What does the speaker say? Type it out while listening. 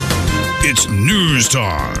It's news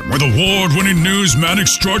time with award-winning newsman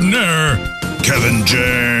extraordinaire, Kevin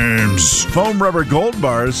James. Foam rubber gold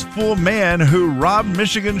bars fool man who robbed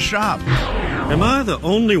Michigan shop. Am I the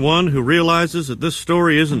only one who realizes that this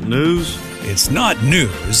story isn't news? It's not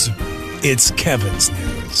news. It's Kevin's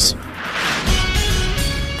news.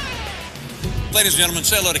 Ladies and gentlemen,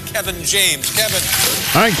 say hello to Kevin James. Kevin.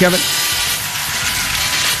 All right, Kevin.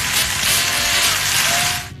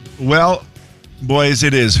 Well, boys,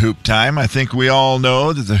 it is hoop time. I think we all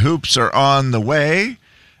know that the hoops are on the way,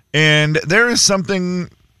 and there is something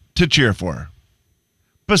to cheer for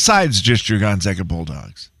besides just your Gonzaga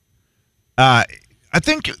Bulldogs. I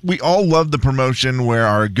think we all love the promotion where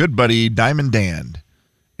our good buddy Diamond Dan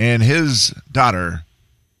and his daughter,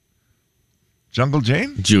 Jungle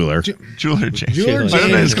Jane? Jeweler Jane. Jane.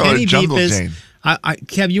 Let's call her Jungle Jane.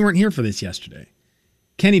 Kev, you weren't here for this yesterday.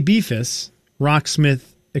 Kenny Beefus, rocksmith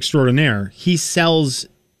extraordinaire, he sells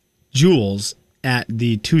jewels at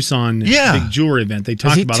the Tucson big jewelry event. They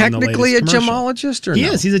talked about it on the latest technically a commercial. gemologist or He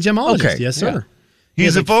no? is. He's a gemologist. Okay. Yes, sir. Yeah.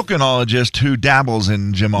 He's a volcanologist who dabbles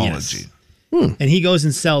in gemology. Yes. And he goes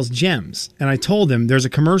and sells gems. And I told him there's a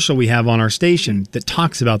commercial we have on our station that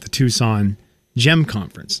talks about the Tucson Gem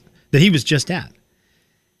Conference that he was just at.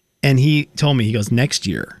 And he told me, he goes, next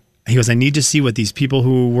year, he goes, I need to see what these people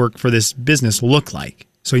who work for this business look like.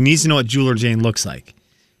 So he needs to know what Jeweler Jane looks like.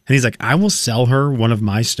 And he's like, I will sell her one of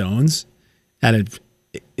my stones at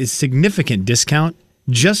a significant discount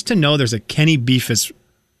just to know there's a Kenny Beefus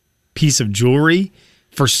piece of jewelry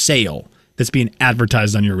for sale that's being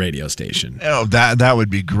advertised on your radio station. Oh, that would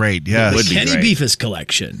be great. Yes. The Kenny Beefus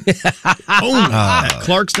collection. At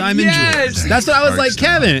Clark's Diamond Jewelers. That's what I was like,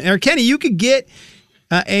 Kevin or Kenny, you could get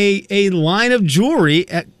a line of jewelry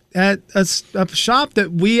at a shop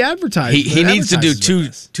that we advertise. He needs to do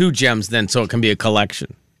two gems then so it can be a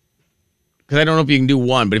collection. Because I don't know if you can do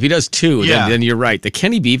one, but if he does two, then you're right. The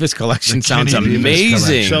Kenny Beefus collection sounds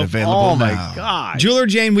amazing. Oh my God. Jeweler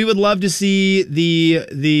Jane, we would love to see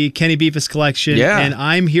the Kenny Beefus collection. Yeah. And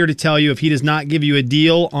I'm here to tell you, if he does not give you a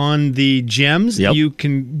deal on the gems, you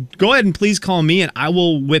can go ahead and please call me and I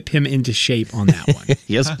will whip him into shape on that one.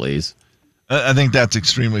 Yes, please. I think that's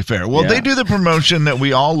extremely fair. Well, they do the promotion that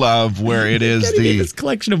we all love where it is this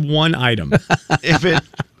collection of one item. If it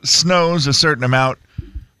snows a certain amount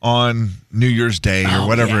on New Year's Day or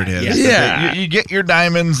whatever it is. Yeah. You get your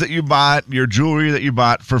diamonds that you bought, your jewelry that you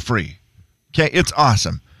bought for free. Okay, it's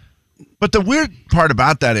awesome. But the weird part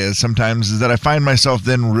about that is sometimes is that I find myself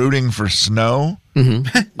then rooting for snow on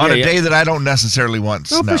a day that I don't necessarily want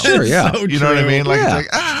snow. For sure, yeah. So you know what I mean? Like, Yeah.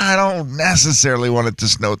 it's like I don't necessarily want it to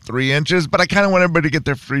snow 3 inches, but I kind of want everybody to get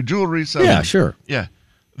their free jewelry. So Yeah, sure. Yeah.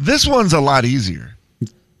 This one's a lot easier.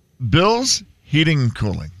 Bill's Heating and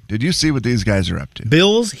Cooling. Did you see what these guys are up to?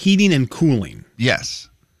 Bill's Heating and Cooling. Yes.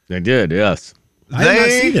 They did, yes. I did not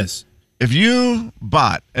see this. If you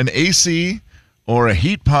bought an AC or a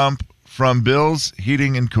heat pump from Bill's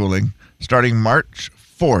Heating and Cooling starting March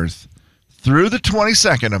 4th through the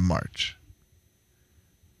 22nd of March,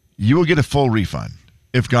 you will get a full refund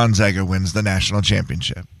if Gonzaga wins the national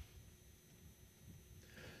championship.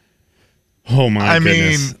 Oh my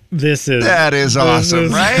goodness. That is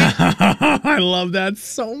awesome, right? I love that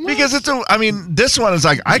so much. Because this one is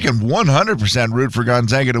like, I can 100% root for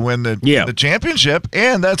Gonzaga to win the championship,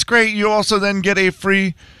 and that's great. You also then get a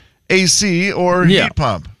free AC or heat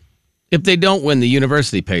pump. If they don't win, the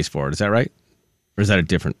university pays for it. Is that right? Or is that a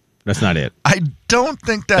different? That's not it. I don't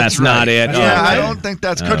think that's right. not it. Yeah, I don't think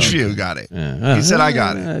that's Coach Few got it. He said I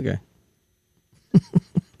got it. Okay.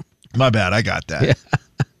 My bad, I got that. Yeah.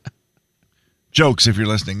 Jokes if you're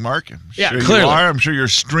listening, Mark. I'm sure clearly. you are. I'm sure you're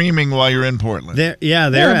streaming while you're in Portland. They're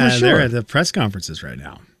at the press conferences right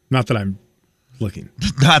now. Not that I'm looking.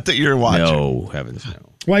 Not that you're watching. No, heavens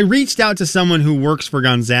no. Well, I reached out to someone who works for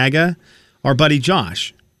Gonzaga, our buddy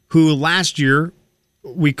Josh, who last year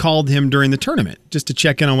we called him during the tournament just to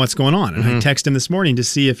check in on what's going on. And I texted him this morning to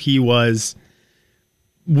see if he was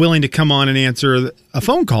willing to come on and answer a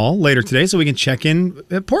phone call later today so we can check in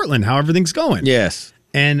at Portland, how everything's going. Yes.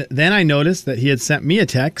 And then I noticed that he had sent me a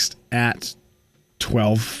text at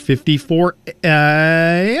 12:54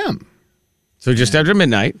 a.m. So just after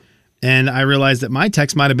midnight. And I realized that my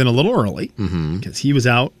text might have been a little early because he was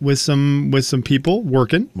out with some people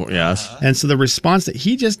working. Well, yes. And so the response that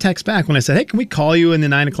he just texted back when I said, hey, can we call you in the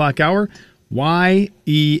 9 o'clock hour?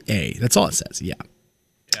 YEA. That's all it says. Yeah.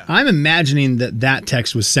 I'm imagining that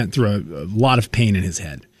text was sent through a lot of pain in his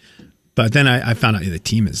head. But then I found out the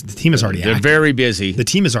team is already active. They're very busy. The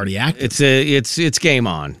team is already active. It's game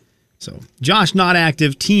on. So Josh not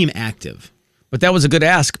active, team active. But that was a good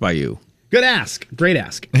ask by you. Good ask. Great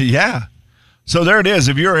ask. Yeah. So there it is.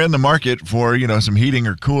 If you're in the market for, some heating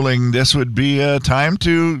or cooling, this would be a time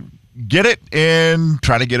to get it and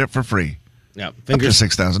try to get it for free. Yeah. Up to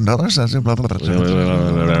 $6,000. That's blah, blah, blah,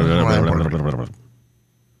 blah.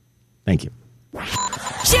 Thank you.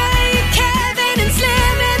 Jay, Kevin, and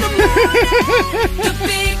Slim in the morning. The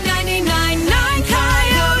big 99.9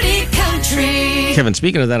 Coyote Country. Kevin,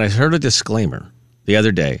 speaking of that, I heard a disclaimer the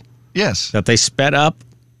other day. Yes. That they sped up,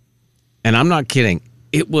 and I'm not kidding.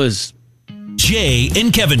 It was Jay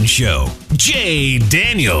and Kevin Show. Jay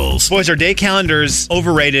Daniels. Boys, are day calendars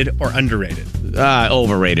overrated or underrated?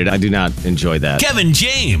 overrated. I do not enjoy that. Kevin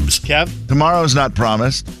James. Kev? Tomorrow's not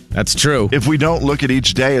promised. That's true. If we don't look at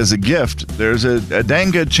each day as a gift, there's a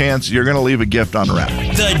dang good chance you're going to leave a gift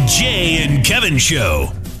unwrapped. The Jay and Kevin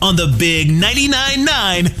Show on the big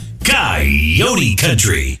 99.9 Coyote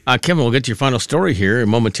Country. Kevin, we'll get to your final story here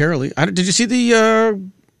momentarily. Did you see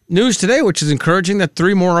the news today, which is encouraging that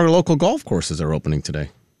 3 more local golf courses are opening today?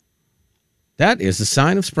 That is a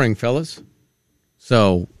sign of spring, fellas.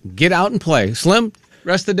 So get out and play. Slim,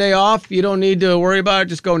 rest the day off. You don't need to worry about it.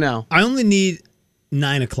 Just go now. I only need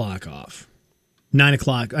 9 o'clock off. 9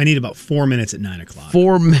 o'clock. I need about 4 minutes at 9 o'clock.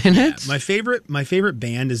 4 minutes? Yeah, my favorite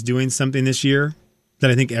band is doing something this year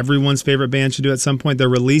that I think everyone's favorite band should do at some point. They're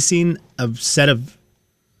releasing a set of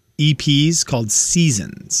EPs called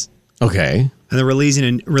Seasons. Okay. And they're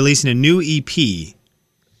releasing a new EP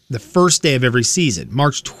the first day of every season.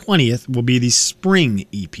 March 20th will be the spring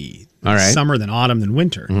EP. All right. Summer, then autumn, then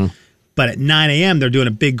winter. Mm-hmm. But at 9 a.m., they're doing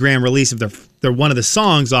a big grand release of their one of the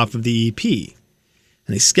songs off of the EP.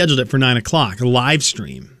 And they scheduled it for 9 o'clock, a live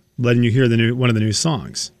stream, letting you hear one of the new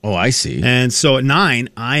songs. Oh, I see. And so at 9,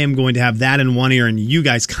 I am going to have that in one ear and you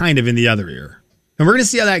guys kind of in the other ear. And we're going to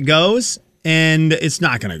see how that goes, and it's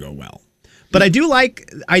not going to go well. But I do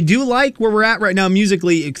like where we're at right now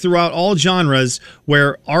musically throughout all genres,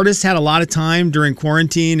 where artists had a lot of time during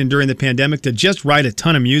quarantine and during the pandemic to just write a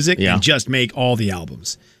ton of music and just make all the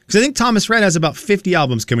albums. Because I think Thomas Rhett has about 50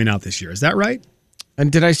 albums coming out this year. Is that right?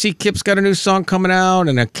 And did I see Kip's got a new song coming out,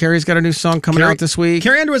 and Carrie's got a new song coming out this week?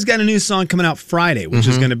 Carrie Underwood's got a new song coming out Friday, which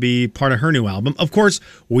is going to be part of her new album. Of course,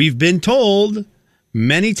 we've been told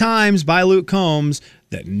many times by Luke Combs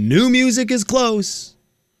that new music is close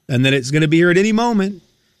and that it's going to be here at any moment.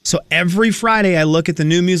 So every Friday, I look at the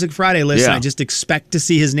New Music Friday list, and I just expect to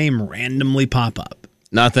see his name randomly pop up.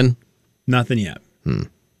 Nothing? Nothing yet.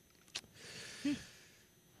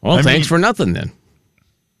 Well, thanks for nothing then.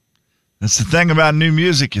 That's the thing about new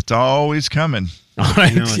music. It's always coming. All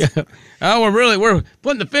right. We're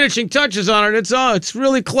putting the finishing touches on it. It's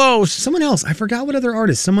really close. Someone else, I forgot what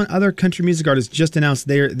other country music artist just announced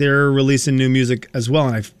they're releasing new music as well,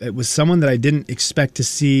 and it was someone that I didn't expect to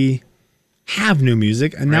see have new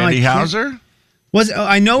music. And now Randy Houser?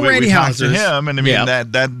 I know Randy Houser. We talked to him, and I mean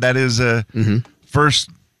that is a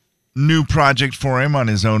first new project for him on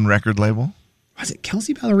his own record label. Was it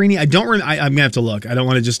Kelsey Ballerini? I don't remember. I'm going to have to look. I don't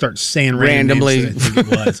want to just start saying randomly. I think it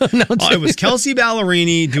was. It was Kelsey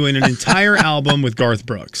Ballerini doing an entire album with Garth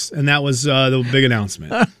Brooks, and that was the big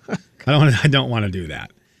announcement. I don't want to do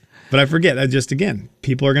that, but I forget. Again,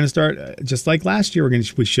 people are going to start just like last year.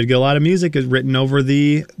 We should get a lot of music written over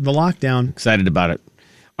the lockdown. Excited about it.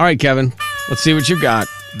 All right, Kevin. Let's see what you got.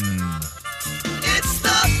 It's the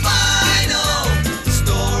final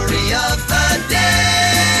story of the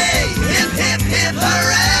day. Hip, hip, hip,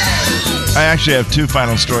 hooray! I actually have 2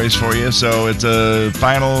 final stories for you, so it's a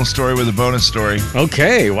final story with a bonus story.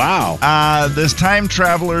 Okay, wow. This time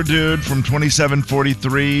traveler dude from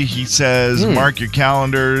 2743, he says, mark your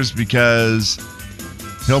calendars because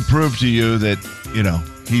he'll prove to you that,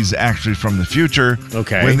 he's actually from the future.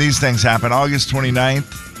 Okay. When these things happen, August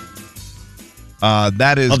 29th.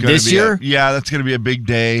 That is going to be this year? That's going to be a big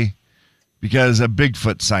day because a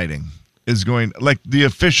Bigfoot sighting is going, like the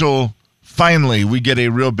official, finally we get a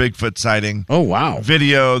real Bigfoot sighting. Oh, wow.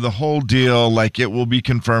 Video, the whole deal, like it will be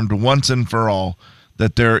confirmed once and for all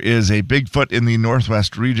that there is a Bigfoot in the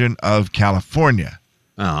northwest region of California.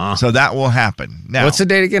 So that will happen. Now, what's the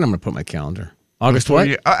date again? I'm going to put my calendar. August what?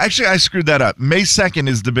 Actually, I screwed that up. May 2nd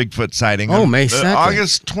is the Bigfoot sighting. Oh, May 2nd.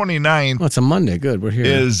 August 29th. Oh, it's a Monday. Good. We're here.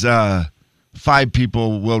 Is 5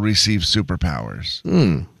 people will receive superpowers.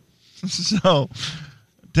 So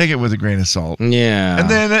take it with a grain of salt. Yeah. And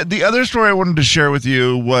then the other story I wanted to share with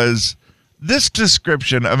you was this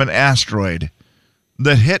description of an asteroid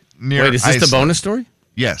that hit near Wait, is this Iceland. the bonus story?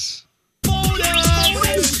 Yes.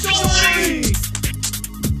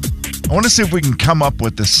 I want to see if we can come up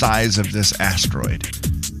with the size of this asteroid.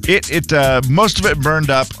 It most of it burned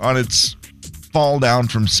up on its fall down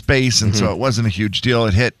from space, and so it wasn't a huge deal.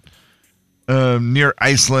 It hit near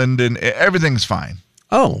Iceland, and everything's fine.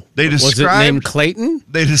 Oh. They Was it described named Clayton?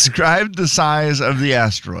 They described the size of the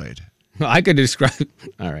asteroid. I could describe.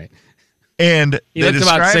 All right. And He they looked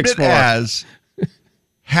about described it 6'4". as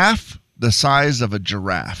half the size of a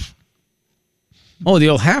giraffe. Oh, the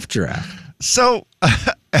old half giraffe. So,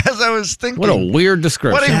 as I was thinking, What a weird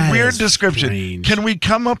description. what a That weird is description. strange. Can we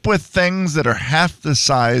come up with things that are half the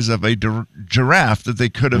size of a giraffe that they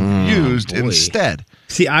could have used boy. instead?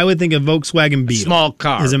 See, I would think a Volkswagen Beetle. Small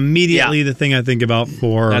car. Is immediately the thing I think about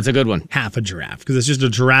for That's a good one. half a giraffe because it's just a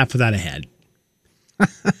giraffe without a head.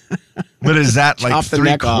 But is that like Chop the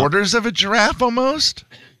neck off. 3/4 of a giraffe almost?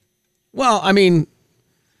 Well, I mean,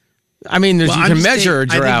 there's, Well, you I'm can just measure a I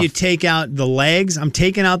giraffe. think you take out the legs. I'm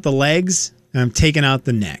taking out the legs and I'm taking out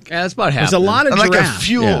the neck. Yeah, that's about half. There's a lot of Like giraffe. a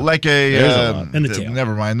fuel, Yeah. like There's a a. lot. And the tail.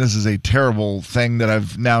 Never mind. This is a terrible thing that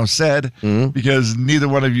I've now said because neither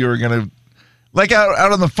one of you are going to. Like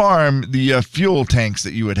out on the farm, the fuel tanks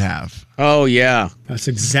that you would have. Oh, yeah. That's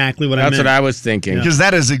exactly what I That's meant. what I was thinking. Because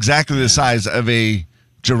that is exactly the size of a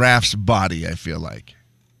giraffe's body, I feel like.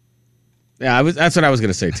 Yeah, that's what I was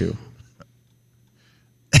going to say, too.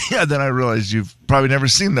 Yeah, then I realized you've probably never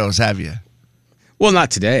seen those, have you? Well, not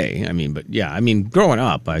today. But yeah. Growing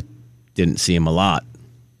up, I didn't see him a lot.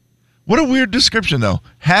 What a weird description, though.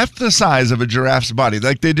 Half the size of a giraffe's body.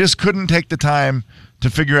 Like, they just couldn't take the time to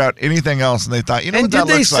figure out anything else, and they thought, you know And what that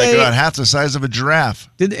did they looks like? say- About half the size of a giraffe.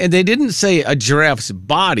 And they didn't say a giraffe's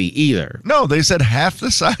body either. No, they said half the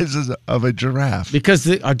size of a giraffe. Because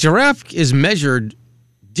a giraffe is measured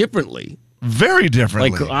differently. Very differently.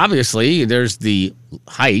 Like, obviously, there's the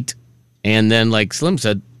height. And then, like Slim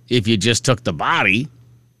said, if you just took the body.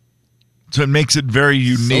 So it makes it very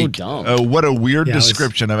unique. dumb. What a weird Yeah,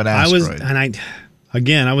 description of an asteroid.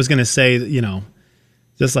 I was going to say,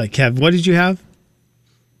 just like Kev, what did you have?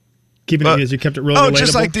 Keeping it as you kept it real relatable.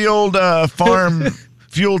 Just like the old farm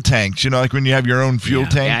fuel tanks, like when you have your own fuel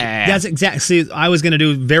tank. Yeah. That's exactly. See, I was going to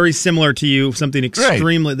do very similar to you, something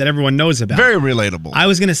extremely that everyone knows about. Very relatable. I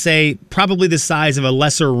was going to say probably the size of a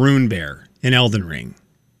lesser rune bear in Elden Ring.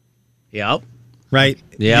 Yep. Right?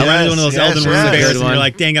 Yeah. You're one of those Elden Ring yes. bears, Good and one. you're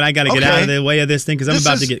like, dang it, I got to get Okay. out of the way of this thing because I'm This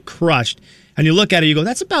about is- to get crushed. And you look at it, you go,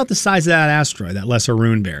 that's about the size of that asteroid, that lesser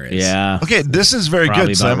rune bear is. Yeah. Okay, this is very Probably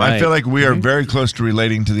good, Slim. about I feel right. like we are very close to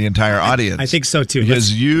relating to the entire audience. I think so too.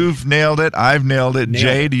 Because you've nailed it. I've nailed it. Nailed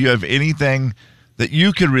Jay, it. do you have anything that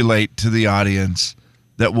you could relate to the audience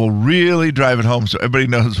that will really drive it home so everybody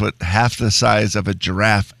knows what half the size of a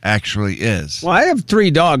giraffe actually is? Well, I have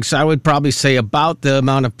 3 dogs, so I would probably say about the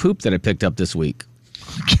amount of poop that I picked up this week.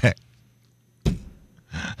 Okay.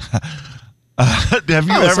 Have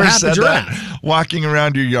you Oh, it's ever half a said giraffe. that walking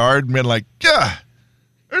around your yard and been like, yeah,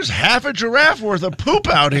 there's half a giraffe worth of poop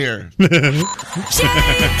out here? Jay, Kevin, and Slim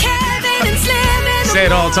in the Say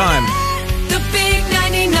it all the time. The big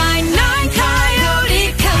 99.9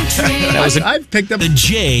 Coyote Country. I've picked up. The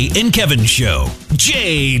Jay and Kevin Show.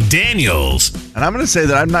 Jay Daniels. And I'm going to say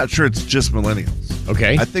that I'm not sure it's just millennials.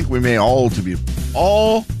 Okay. I think we may all to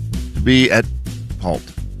be at fault.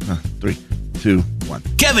 3, 2, 1.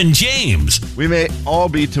 Kevin James. We may all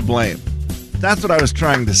be to blame. That's what I was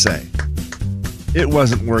trying to say. It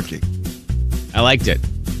wasn't working. I liked it.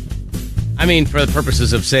 For the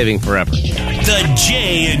purposes of saving forever. The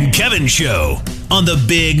Jay and Kevin Show on the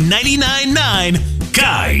big 99.9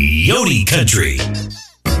 Coyote Country.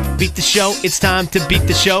 Beat the show, it's time to beat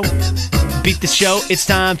the show. Beat the show, it's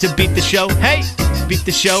time to beat the show. Hey! Beat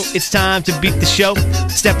the show, it's time to beat the show.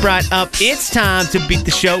 Step right up, it's time to beat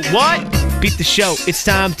the show. What? Beat the show, it's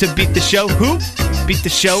time to beat the show. Who? Beat the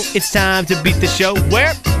show, it's time to beat the show.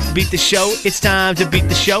 Where? Beat the show, it's time to beat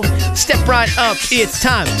the show. Step right up, it's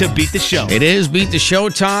time to beat the show. It is Beat the Show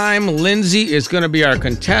time. Lindsay is going to be our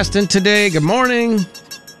contestant today. Good morning.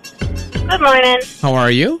 Good morning. How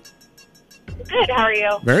are you? Good. How are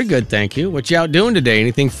you? Very good, thank you. What you out doing today?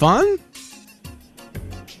 Anything fun?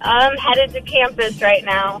 I'm headed to campus right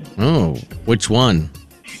now. Oh, which one?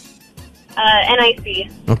 NIC.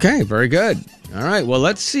 Okay, very good. All right, well,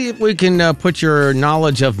 let's see if we can put your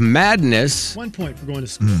knowledge of madness. 1 point for going to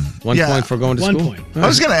school. 1 Yeah. point for going to 1 school. point. I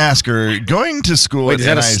was going to ask her, going to school Wait, at is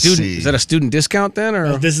that NIC. Is that a student discount then,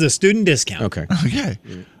 or This is a student discount. okay? Okay.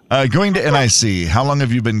 Going to NIC, how long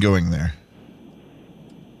have you been going there?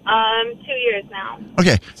 2 years now.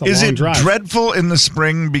 Okay. a Is long it drive. dreadful in the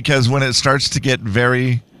spring because when it starts to get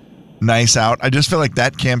very nice out, I just feel like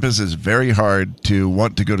that campus is very hard to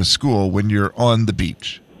want to go to school when you're on the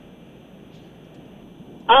beach.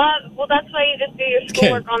 Well, that's why you just do your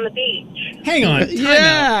schoolwork on the beach. Hang on. time out.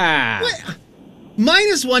 Yeah.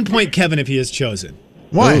 Minus 1 point, Kevin, if he is chosen.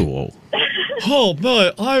 Why? Ooh. Oh,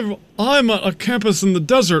 Billy, I'm at a campus in the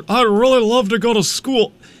desert. I'd really love to go to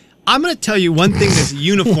school. I'm going to tell you one thing that's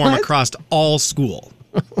uniform across all school.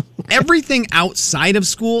 Everything outside of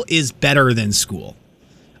school is better than school.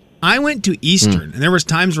 I went to Eastern, and there was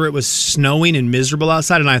times where it was snowing and miserable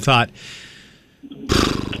outside, and I thought,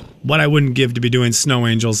 what I wouldn't give to be doing snow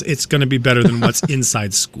angels, it's going to be better than what's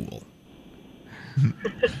inside school.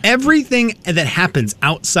 Everything that happens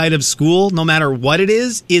outside of school, no matter what it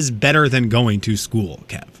is better than going to school,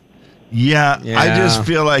 Kev. Yeah, I just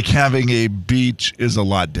feel like having a beach is a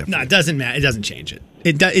lot different. No, it doesn't matter. It doesn't change it.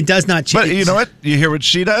 It does not change. But you know what? You hear what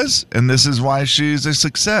she does? And this is why she's a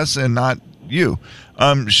success and not you.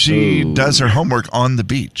 She does her homework on the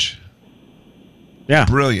beach. Yeah.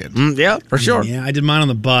 Brilliant. Yeah, for sure. Yeah, I did mine on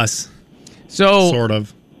the bus. So, sort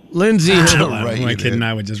of. Lindsay, Right, my you kid did. and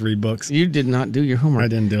I would just read books. you did not do your homework. I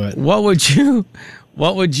didn't do it. What would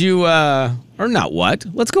you, or not what?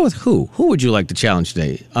 Let's go with who. Who would you like to challenge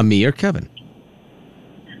today? Me or Kevin?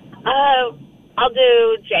 I'll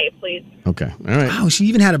do Jay, please. Okay. All right. Wow, she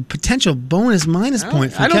even had a potential bonus minus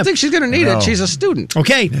point for I don't Kev. think she's going to need it. She's a student.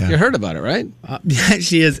 Okay. You heard about it, right?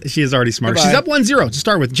 She is already smart. Goodbye. She's up 1-0 to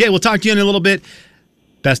start with. Jay, we'll talk to you in a little bit.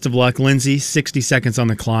 Best of luck, Lindsay. 60 seconds on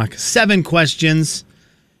the clock. 7 questions.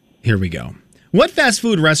 Here we go. What fast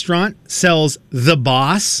food restaurant sells The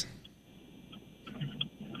Boss?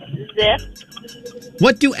 Zip.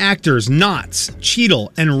 What do actors Knotts,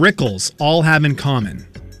 Cheadle, and Rickles all have in common?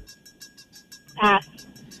 Pass.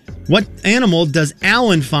 What animal does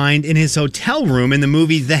Alan find in his hotel room in the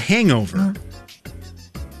movie The Hangover?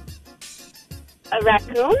 A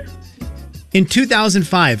raccoon. In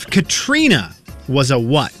 2005, Katrina was a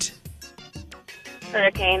what?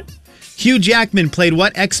 Hurricane. Hugh Jackman played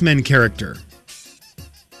what X-Men character?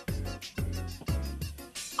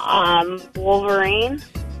 Wolverine.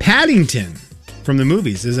 Paddington from the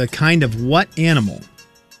movies is a kind of what animal?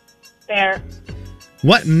 Bear.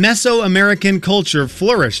 What Mesoamerican culture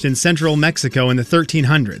flourished in central Mexico in the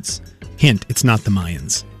 1300s? Hint, it's not the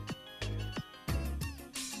Mayans.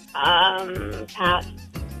 Pass.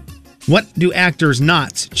 What do actors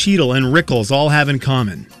Knotts, Cheadle, and Rickles all have in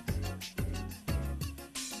common?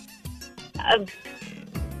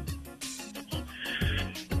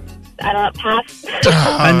 I don't know. Pass.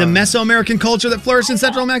 And the Mesoamerican culture that flourished in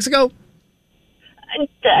central Mexico?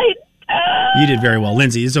 You did very well.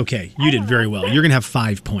 Lindsay, it's okay. You did very well. You're going to have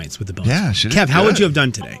 5 points with the bonus. Yeah, she did Kev, how would good. you have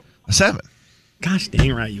done today? A 7. Gosh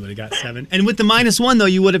dang right, you would have got 7. And with the -1, though,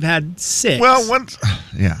 you would have had 6. Well,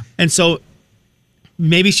 yeah. And so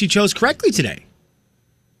maybe she chose correctly today.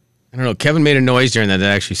 I don't know. Kevin made a noise during that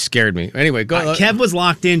actually scared me. Anyway, go. Kev was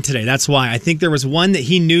locked in today. That's why. I think there was one that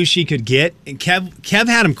he knew she could get, and Kev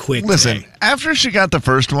had him quick. Listen, today. after she got the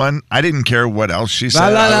first one, I didn't care what else she said. La,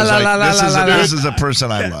 la, I was la, like, la, la, this, la, is la, a, la. this is a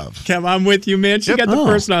person I love. Kev, I'm with you, man. She Yep. got the Oh.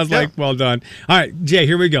 first one. I was Yep. like, well done. All right, Jay,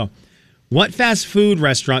 here we go. What fast food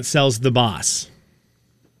restaurant sells The Boss?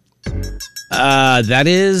 That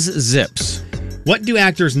is Zips. What do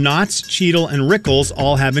actors Knotts, Cheadle, and Rickles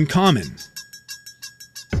all have in common?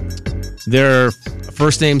 Their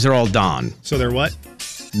first names are all Don. So they're what?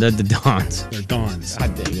 The Dons. They're Dons.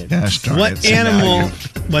 God dang it. Gosh darn What it. See, now animal?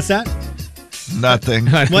 you- What's that? Nothing.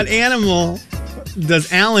 What animal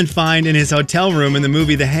does Alan find in his hotel room in the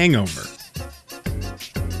movie The Hangover?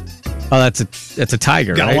 Oh, that's a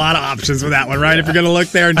tiger, Got right? a lot of options with that one, right? If you're going to look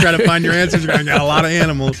there and try to find your answers, you're going to get a lot of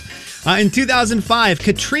animals. In 2005,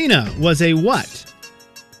 Katrina was a what?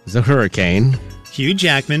 It's a hurricane. Hugh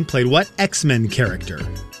Jackman played what X-Men character?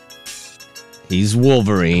 He's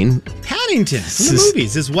Wolverine. Paddington from the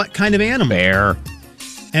movies is what kind of animal? Bear.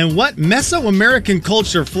 And what Mesoamerican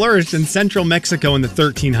culture flourished in central Mexico in the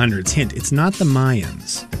 1300s? Hint, it's not the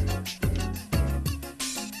Mayans.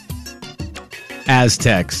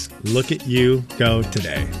 Aztecs. Look at you go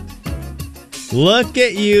today. Look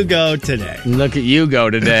at you go today. Look at you go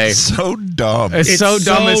today. So dumb. It's so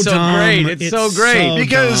dumb. It's so dumb. great. It's so great. so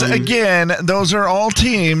Because, dumb. again, those are all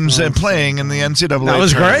teams playing in the NCAA That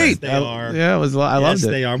was tournament. great. They are. Yeah, it was. I loved Yes,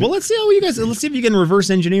 it. they are. Well, let's see how you guys. Let's see if you can reverse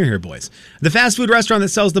engineer here, boys. The fast food restaurant that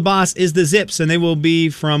sells The Boss is the Zips, and they will be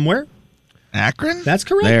from where? Akron? That's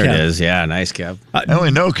correct. There Kev. it is. Yeah, nice, Kev. I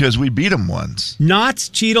only know because we beat them once.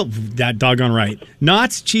 Knotts, Cheadle, that doggone right.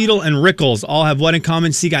 Knotts, Cheadle, and Rickles all have what in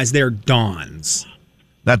common? See, guys, they're Dons.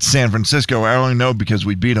 That's San Francisco. I only know because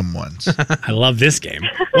we beat them once. I love this game.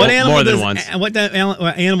 What animal more than does, once. What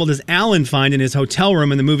animal does Alan find in his hotel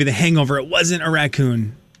room in the movie The Hangover? It wasn't a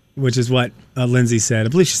raccoon, which is what Lindsay said. I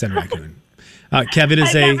believe she said a raccoon. Kev, it is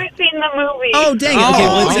I've a. never seen the movie. Oh, dang it. Okay,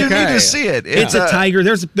 well, you okay. need to see it. it's a tiger.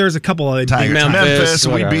 There's a couple of Tiger. Memphis, Memphis,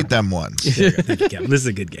 we whatever. beat them once. Thank you, Kevin. This is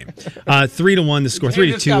a good game. 3-1 the score.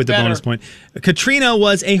 3-2 got with the better. bonus point. Katrina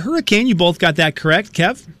was a hurricane. You both got that correct,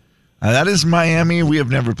 Kev. That is Miami. We have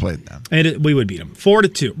never played them. And we would beat them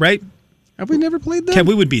 4-2, right? Have we never played them? Kev,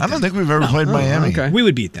 we would beat I them. don't think we've ever played Miami. okay. We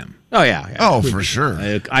would beat them. Oh, yeah. Oh, for sure.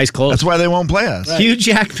 Eyes closed. That's why they won't play us. Hugh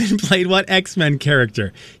Jackman played what X-Men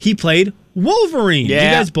character? He played Wolverine. Yeah.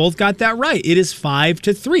 You guys both got that right. It is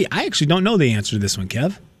 5-3. I actually don't know the answer to this one,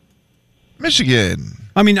 Kev. Michigan.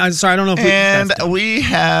 I mean, I'm sorry, I don't know if And we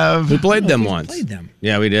we played them we once. played them.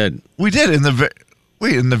 Yeah, we did. We did in the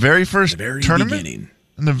very first tournament. beginning.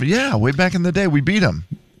 Way back in the day, we beat them.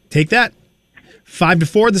 Take that.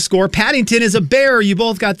 5-4 the score. Paddington is a bear. You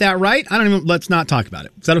both got that right. Let's not talk about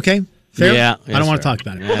it. Is that okay? Fair? Yeah, I don't want to fair. talk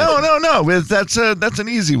about it. No. That's an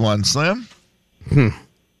easy one, Slim. Okay,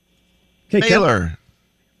 Kev. Baylor.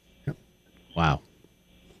 Wow.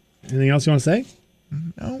 Anything else you want to say?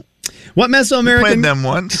 No. What Mesoamerican? Played them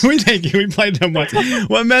once. We thank you. We played them once.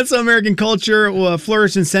 What Mesoamerican culture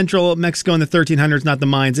flourished in central Mexico in the 1300s? Not the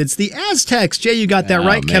Mayans. It's the Aztecs. Jay, you got that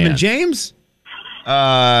right. man. Kevin James.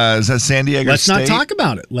 Is that San Diego Let's State? not talk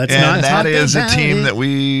about it. Let's and not talk that is about a team it. that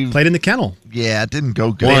we Played in the kennel. Yeah, it didn't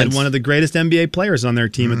go good. They had one of the greatest NBA players on their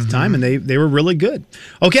team at the time, and they were really good.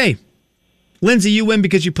 Okay, Lindsay, you win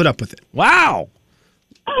because you put up with it. Wow.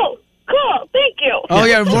 Oh, cool. Thank you. Oh,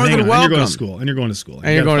 yeah, more Hang than on, welcome. And you're going to school. And you're going to school.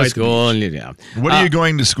 And you're going to school. And yeah. What are you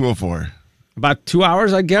going to school for? About 2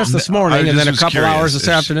 hours, I guess, this I morning, and just then a was couple curious. hours this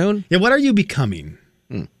afternoon. Yeah, what are you becoming?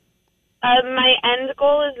 My end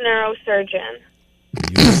goal is neurosurgeon.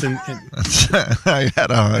 You listen, I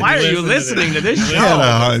had a hunch. Why are you listening to this I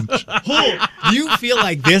had a hunch. do you feel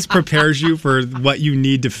like this prepares you for what you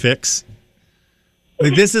need to fix?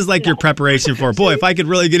 Like this is like your preparation for, boy, if I could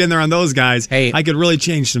really get in there on those guys, Hey, I could really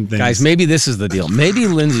change some things. Guys, maybe this is the deal. Maybe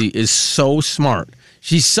Lindsay is so smart.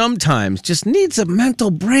 She sometimes just needs a mental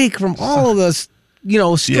break from all of this,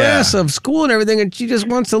 stress of school and everything, and she just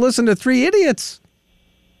wants to listen to three idiots.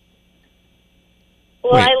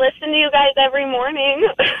 Well, I listen to you guys every morning.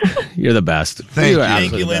 You're the best. Thank you.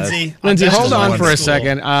 Thank you, absolutely the best. Lindsay. Lindsay, Best hold is on one for a school.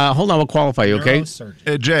 second. Hold on, we'll qualify you, okay? Neurosurgeon.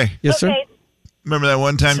 Hey, Jay, Yes, sir. Okay. remember that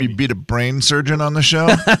one time you beat a brain surgeon on the show?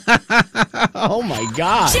 Oh, my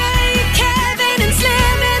God. Jay, Kevin, and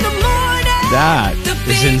Slim in the morning. That The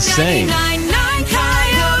is big insane. 99.9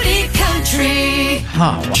 Coyote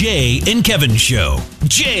Country. Jay and Kevin Show.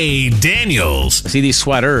 Jay Daniels. See these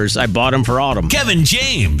sweaters? I bought them for autumn. Kevin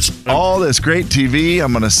James. All this great TV,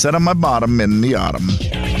 I'm going to set on my bottom in the autumn.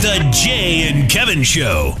 The Jay and Kevin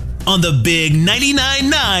Show on the big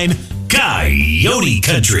 99.9 Coyote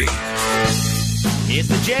Country. It's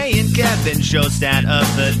the Jay and Kevin show stat of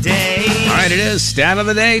the day. All right, it is stat of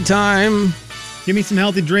the day time. Give me some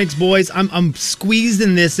healthy drinks, boys. I'm squeezed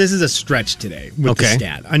in this. This is a stretch today with the Okay.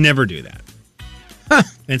 stat. I never do that.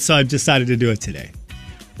 And so I've decided to do it today.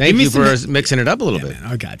 Thank Give me you some- for mixing it up a little Yeah, bit.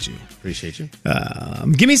 man, I got you. Appreciate you.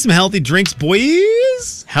 Give me some healthy drinks,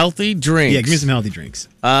 boys. Healthy drinks. Yeah, give me some healthy drinks.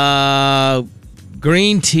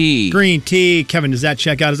 Green tea. Green tea. Kevin, does that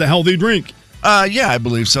check out as a healthy drink? Yeah, I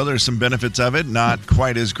believe so. There's some benefits of it. Not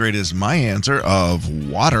quite as great as my answer of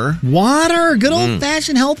water. Water. Good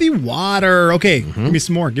old-fashioned healthy water. Okay, give me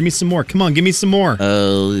some more. Give me some more. Come on, give me some more. I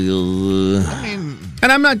mean,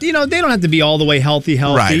 And I'm not, they don't have to be all the way healthy.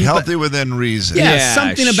 right, but- healthy within reason. Yeah, Yeah,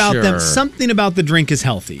 something about them. sure. Something about the drink is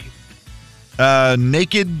healthy.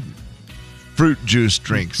 Naked fruit juice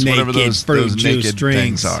drinks, whatever Naked those fruit juice naked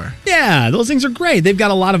drinks. things are. Yeah, those things are great. They've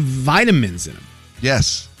got a lot of vitamins in them.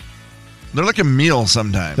 Yes. They're like a meal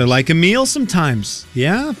sometimes. They're like a meal sometimes.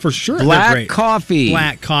 Yeah, for sure. They're Black great. coffee.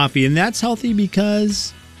 Black coffee, and that's healthy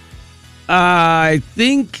because I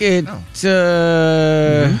think it.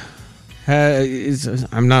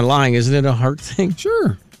 I'm not lying. Isn't it a heart thing?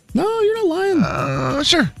 sure. No, you're not lying.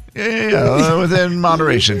 Sure. Yeah. Within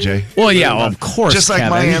moderation, Jay. Well, yeah, of course. Just like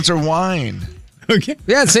my Kevin. answer, wine. Okay.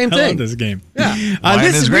 Yeah, same I love thing. this game. Yeah. Wine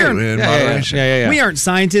this is we great aren't- in Yeah, moderation. yeah. We aren't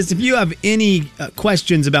scientists. If you have any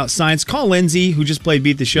questions about science, call Lindsay, who just played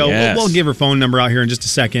Beat the Show. Yes. We'll give her phone number out here in just a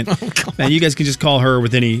second. And you guys can just call her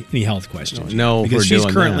with any health questions. No, because we're she's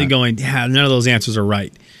doing currently that. going, yeah, none of those answers are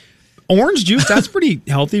right. Orange juice, that's pretty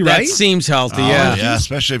healthy, right? That seems healthy. Oh, yeah. yeah,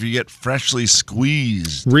 especially if you get freshly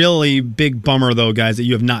squeezed. Really big bummer, though, guys, that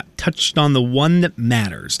you have not touched on the one that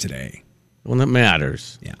matters today. One that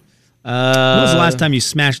matters. Yeah. When was the last time you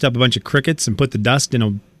smashed up a bunch of crickets and put the dust in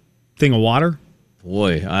a thing of water?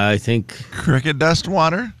 Boy, I think Cricket dust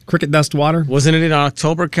water? Cricket dust water? wasn't it in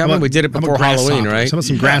October, Kevin? We did it How about before Halloween, grasshoppers? right? How about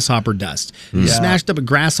some grasshopper dust? You smashed up a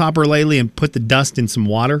grasshopper lately and put the dust in some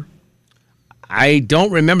water? I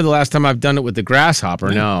don't remember the last time I've done it with the grasshopper.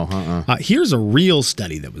 No. Here's a real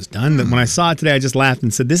study that was done. That when I saw it today, I just laughed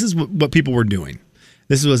and said, this is what people were doing.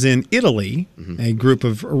 This was in Italy. A group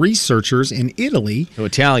of researchers in Italy So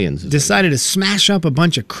Italians. decided to smash up a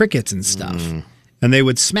bunch of crickets and stuff. And they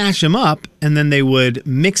would smash them up, and then they would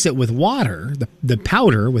mix it with water, the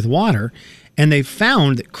powder with water, and they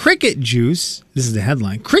found that cricket juice, this is the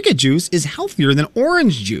headline, cricket juice is healthier than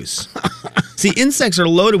orange juice. See, insects are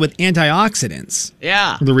loaded with antioxidants.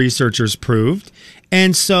 Yeah. The researchers proved.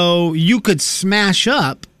 And so you could smash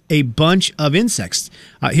up a bunch of insects.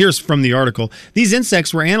 Here's from the article. These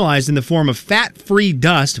insects were analyzed in the form of fat-free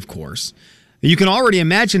dust, of course. You can already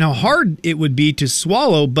imagine how hard it would be to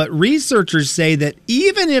swallow, but researchers say that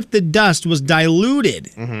even if the dust was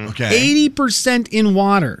diluted 80% in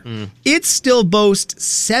water, it still boasts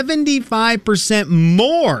 75%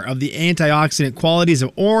 more of the antioxidant qualities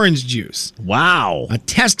of orange juice. Wow. A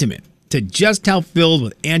testament to just how filled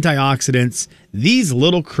with antioxidants these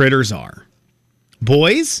little critters are.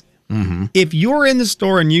 Boys, if you're in the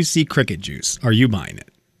store and you see cricket juice, are you buying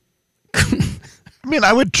it? I mean,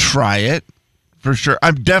 I would try it for sure.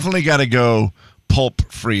 I've definitely got to go pulp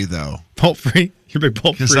free, though. Pulp free? You're big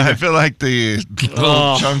pulp free. Because I feel like the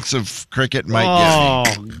little chunks of cricket might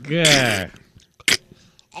get me. Good.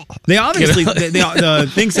 They obviously,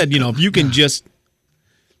 the thing said, if you can just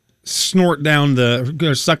snort down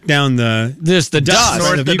or suck down the dust.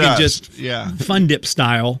 Snort If the you can dust. just Fun Dip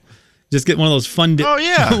style, just get one of those Fun Dip. Oh,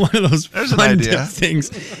 yeah. One of those There's an Fun idea. Dip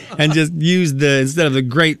things, and just use instead of the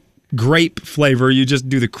grape flavor, you just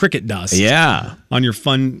do the cricket dust. Yeah. On your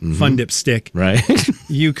Fun Dip stick. Right.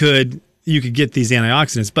 you could get these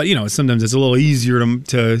antioxidants, but sometimes it's a little easier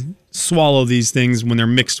to swallow these things when they're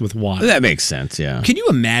mixed with water. That makes sense, yeah. Can you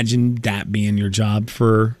imagine that being your job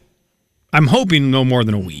for, I'm hoping no more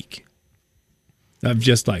than a week, of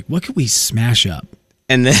just like, what could we smash up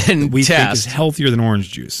and then we think test? is healthier than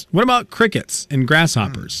orange juice? What about crickets and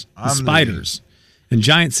grasshoppers and spiders and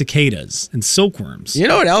giant cicadas and silkworms? You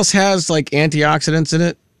know what else has like antioxidants in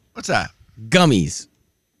it? What's that? Gummies.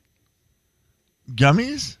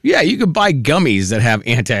 Gummies? Yeah, you could buy gummies that have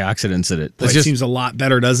antioxidants in it. Boy, it seems a lot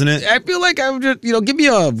better, doesn't it? I feel like I would just, give me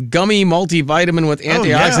a gummy multivitamin with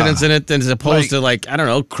antioxidants in it than as opposed to I don't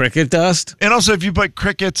know, cricket dust. And also, if you put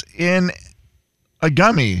crickets in a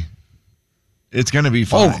gummy, it's going to be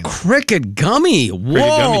fine. Oh, cricket gummy. Whoa. Cricket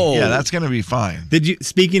gummy. Yeah, that's going to be fine.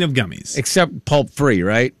 Speaking of gummies. Except pulp free,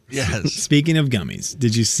 right? Yes. Speaking of gummies,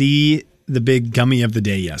 did you see the big gummy of the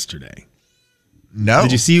day yesterday? No.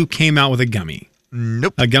 Did you see who came out with a gummy?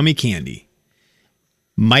 Nope. A gummy candy.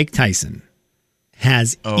 Mike Tyson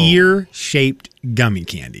has ear-shaped gummy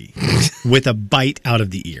candy with a bite out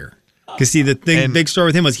of the ear. Because see, the big story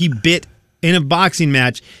with him was he bit in a boxing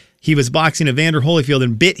match. He was boxing Evander Holyfield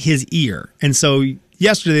and bit his ear. And so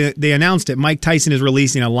yesterday they announced it. Mike Tyson is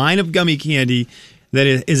releasing a line of gummy candy that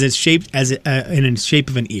is shaped as in the shape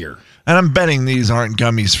of an ear. And I'm betting these aren't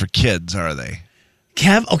gummies for kids, are they?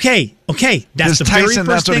 Kev, okay. That's the Tyson, very first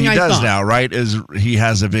that's what thing he I does thought. now, right? Is he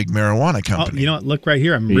has a big marijuana company? Oh, you know what? Look right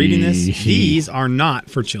here. I'm reading this. These are not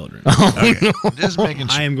for children. Okay. Just making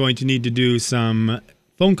sure. I am going to need to do some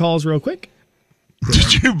phone calls real quick.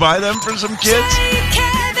 Did you buy them for some kids?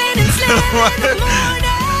 Kevin and Slim in the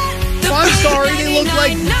morning. I'm sorry, they look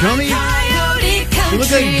like gummy. Coyote They look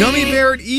like Country. gummy bear